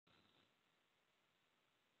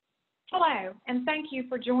Hello, and thank you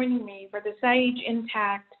for joining me for the Sage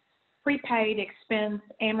Intacct Prepaid Expense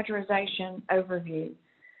Amortization Overview.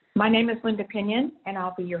 My name is Linda Pinion, and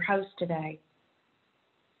I'll be your host today.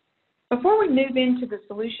 Before we move into the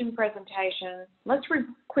solution presentation, let's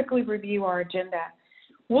quickly review our agenda.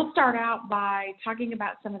 We'll start out by talking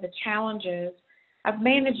about some of the challenges of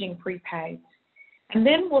managing prepaids, and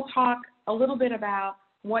then we'll talk a little bit about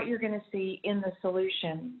what you're going to see in the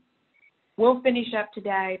solution. We'll finish up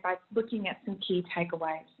today by looking at some key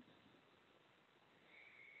takeaways.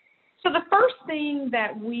 So the first thing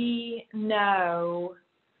that we know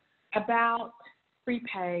about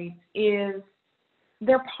prepaids is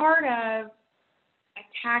they're part of a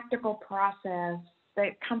tactical process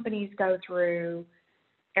that companies go through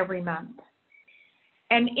every month.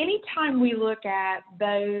 And anytime we look at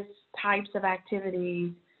those types of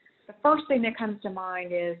activities, the first thing that comes to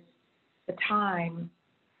mind is the time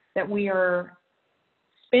that we are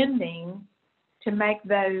spending to make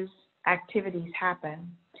those activities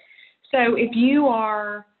happen. So if you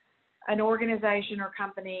are an organization or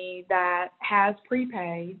company that has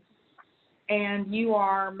prepaids and you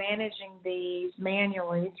are managing these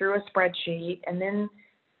manually through a spreadsheet and then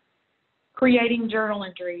creating journal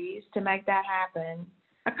entries to make that happen,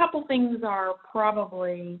 a couple things are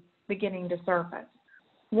probably beginning to surface.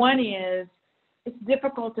 One is it's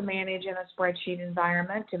difficult to manage in a spreadsheet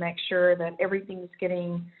environment to make sure that everything's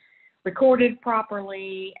getting recorded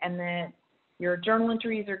properly and that your journal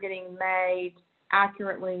entries are getting made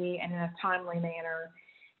accurately and in a timely manner.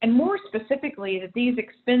 And more specifically, that these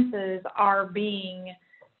expenses are being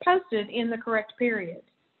posted in the correct period.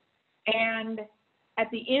 And at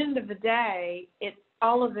the end of the day,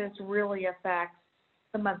 all of this really affects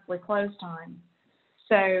the monthly close time.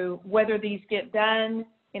 So whether these get done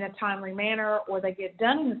in a timely manner or they get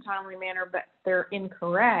done in a timely manner but they're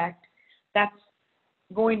incorrect, that's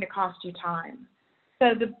going to cost you time.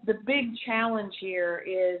 So the big challenge here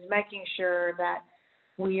is making sure that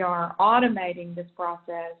we are automating this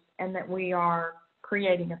process and that we are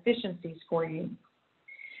creating efficiencies for you.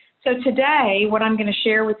 So today, what I'm going to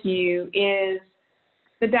share with you is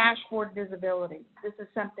the dashboard visibility. This is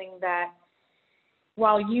something that,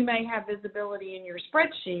 while you may have visibility in your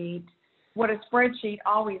spreadsheet, what a spreadsheet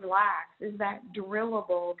always lacks is that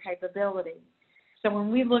drillable capability. So when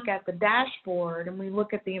we look at the dashboard and we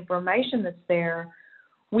look at the information that's there,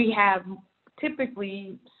 we have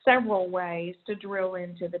typically several ways to drill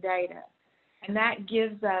into the data. And that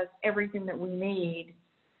gives us everything that we need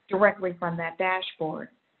directly from that dashboard.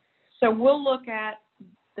 So we'll look at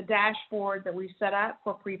the dashboard that we set up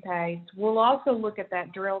for prepaids. We'll also look at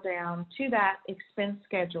that drill down to that expense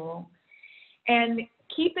schedule. And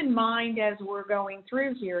keep in mind as we're going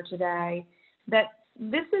through here today that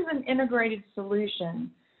this is an integrated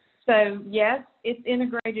solution. So yes, it's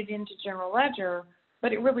integrated into General Ledger,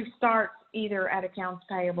 but it really starts either at accounts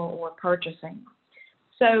payable or purchasing.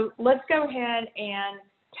 So let's go ahead and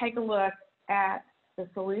take a look at the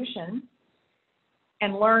solution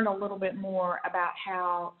and learn a little bit more about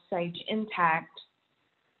how Sage Intacct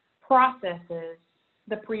processes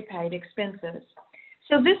the prepaid expenses.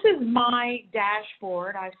 So this is my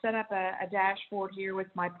dashboard. I've set up a dashboard here with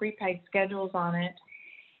my prepaid schedules on it.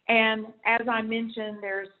 And as I mentioned,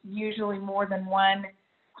 there's usually more than one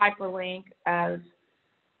hyperlink of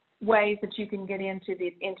ways that you can get into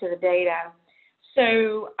the data.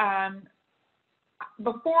 So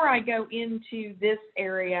before I go into this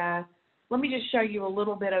area, let me just show you a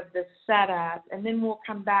little bit of the setup, and then we'll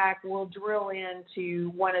come back, we'll drill into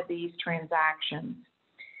one of these transactions.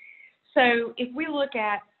 So if we look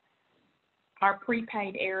at our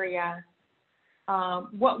prepaid area,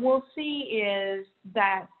 what we'll see is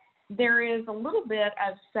that there is a little bit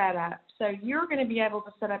of setup. So you're going to be able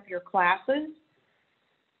to set up your classes,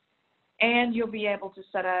 and you'll be able to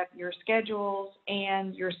set up your schedules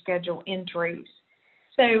and your schedule entries.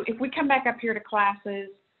 So if we come back up here to classes,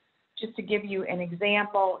 just to give you an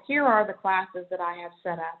example, here are the classes that I have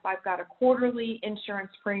set up. I've got a quarterly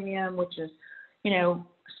insurance premium, which is,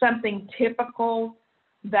 something typical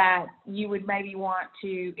that you would maybe want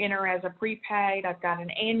to enter as a prepaid. I've got an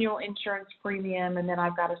annual insurance premium, and then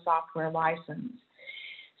I've got a software license.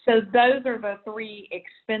 So those are the three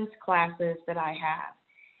expense classes that I have.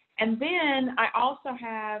 And then I also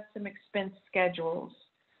have some expense schedules.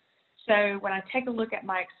 So when I take a look at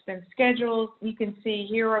my expense schedules, you can see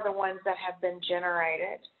here are the ones that have been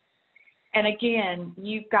generated. And again,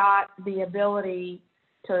 you've got the ability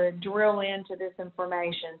to drill into this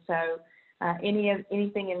information. So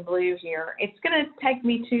anything in blue here. It's going to take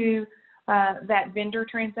me to that vendor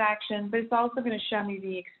transaction, but it's also going to show me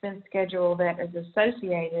the expense schedule that is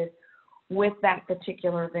associated with that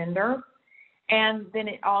particular vendor. And then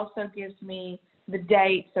it also gives me the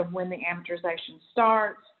dates of when the amortization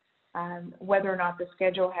starts, whether or not the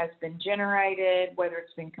schedule has been generated, whether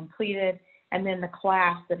it's been completed, and then the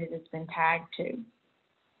class that it has been tagged to.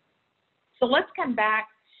 So let's come back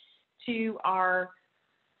to our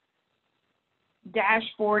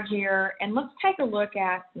dashboard here, and let's take a look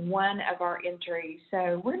at one of our entries.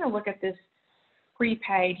 So we're going to look at this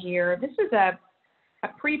prepaid here. This is a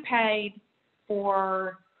prepaid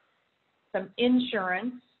for some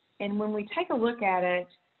insurance, and when we take a look at it,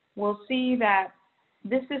 we'll see that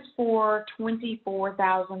this is for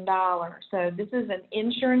 $24,000. So this is an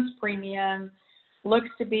insurance premium, looks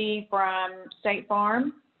to be from State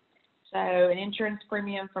Farm. So an insurance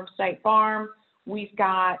premium from State Farm. We've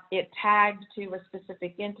got it tagged to a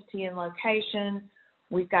specific entity and location.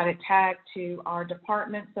 We've got it tagged to our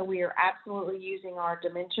department, so we are absolutely using our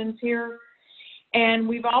dimensions here. And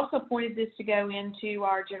we've also pointed this to go into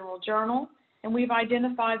our general journal, and we've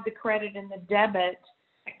identified the credit and the debit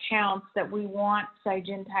accounts that we want Sage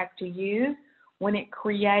Intacct to use when it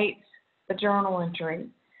creates the journal entry.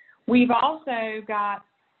 We've also got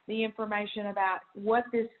the information about what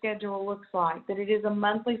this schedule looks like, that it is a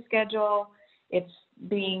monthly schedule. It's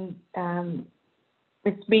being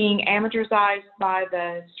amortized by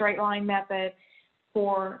the straight line method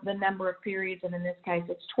for the number of periods, and in this case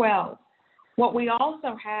it's 12. What we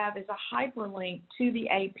also have is a hyperlink to the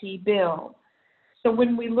AP bill. So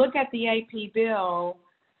when we look at the AP bill,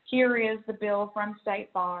 here is the bill from State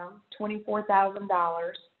Farm,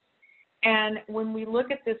 $24,000. And when we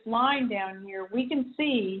look at this line down here, we can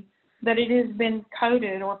see that it has been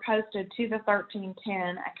coded or posted to the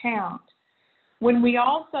 1310 account. When we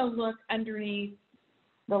also look underneath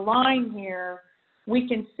the line here, we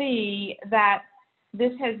can see that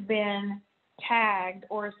this has been tagged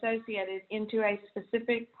or associated into a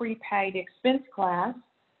specific prepaid expense class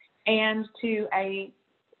and to a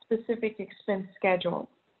specific expense schedule.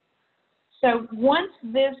 So once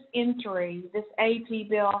this entry, this AP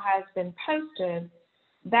bill has been posted,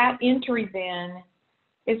 that entry then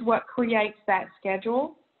is what creates that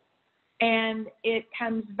schedule, and it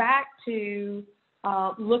comes back to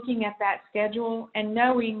looking at that schedule and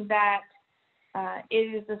knowing that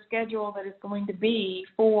it is a schedule that is going to be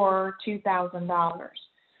for $2,000.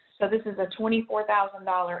 So this is a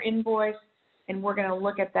 $24,000 invoice, and we're going to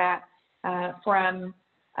look at that from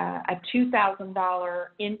a $2,000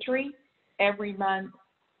 entry every month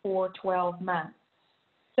for 12 months.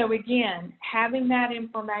 So again, having that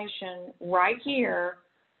information right here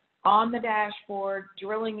on the dashboard,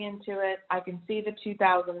 drilling into it, I can see the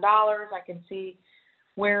 $2,000. I can see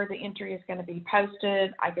where the entry is going to be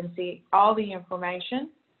posted. I can see all the information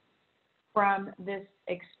from this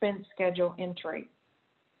expense schedule entry.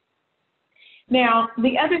 Now,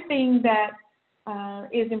 the other thing that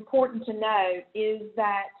is important to note is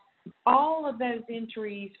that all of those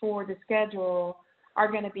entries for the schedule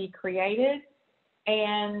are going to be created,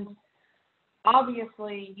 and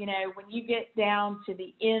obviously, you know, when you get down to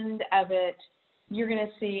the end of it, you're going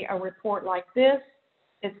to see a report like this.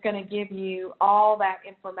 It's going to give you all that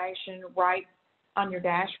information right on your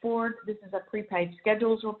dashboard. This is a prepaid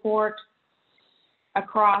schedules report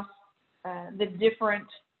across the different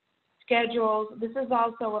schedules. This is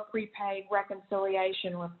also a prepaid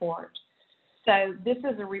reconciliation report. So this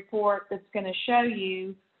is a report that's going to show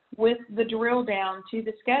you, with the drill down to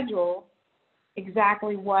the schedule,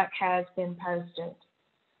 exactly what has been posted.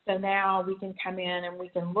 So now we can come in and we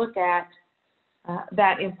can look at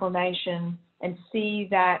that information and see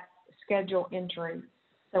that schedule entry.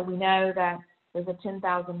 So we know that there's a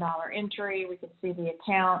 $10,000 entry. We can see the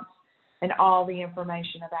accounts and all the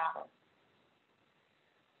information about it.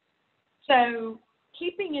 So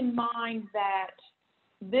keeping in mind that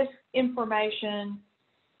this information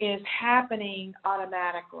is happening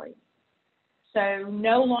automatically. So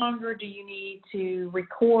no longer do you need to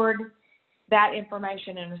record that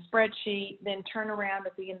information in a spreadsheet, then turn around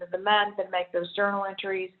at the end of the month and make those journal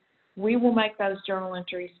entries. We will make those journal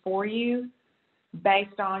entries for you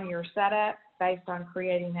based on your setup, based on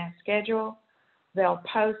creating that schedule. They'll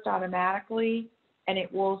post automatically, and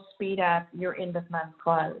it will speed up your end-of-month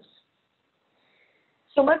close.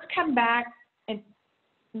 So let's come back and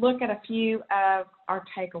look at a few of our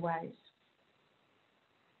takeaways.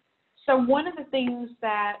 So one of the things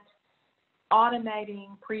that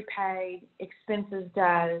automating prepaid expenses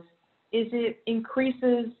does is it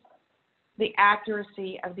increases the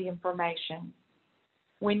accuracy of the information.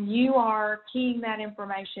 When you are keying that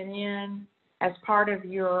information in as part of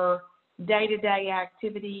your day-to-day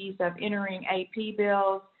activities of entering AP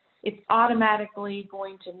bills, it's automatically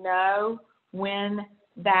going to know when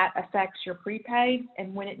that affects your prepaid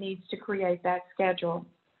and when it needs to create that schedule.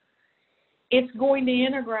 It's going to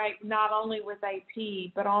integrate not only with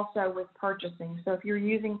AP, but also with purchasing. So if you're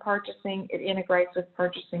using purchasing, it integrates with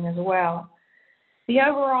purchasing as well. The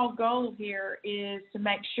overall goal here is to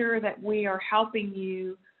make sure that we are helping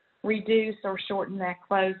you reduce or shorten that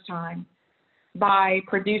close time by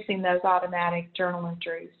producing those automatic journal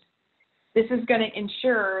entries. This is going to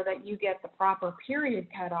ensure that you get the proper period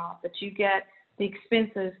cutoff, that you get the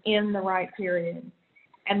expenses in the right period.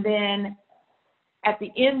 And then at the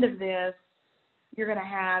end of this, you're going to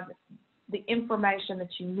have the information that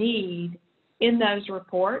you need in those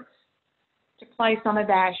reports to place on a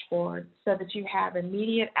dashboard so that you have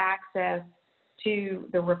immediate access to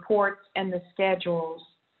the reports and the schedules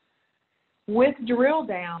with drill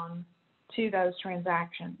down to those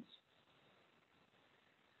transactions.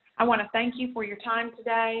 I want to thank you for your time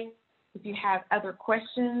today. If you have other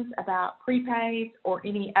questions about prepaids or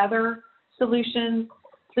any other solutions,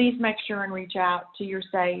 please make sure and reach out to your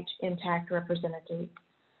Sage Intacct representative.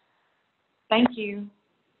 Thank you.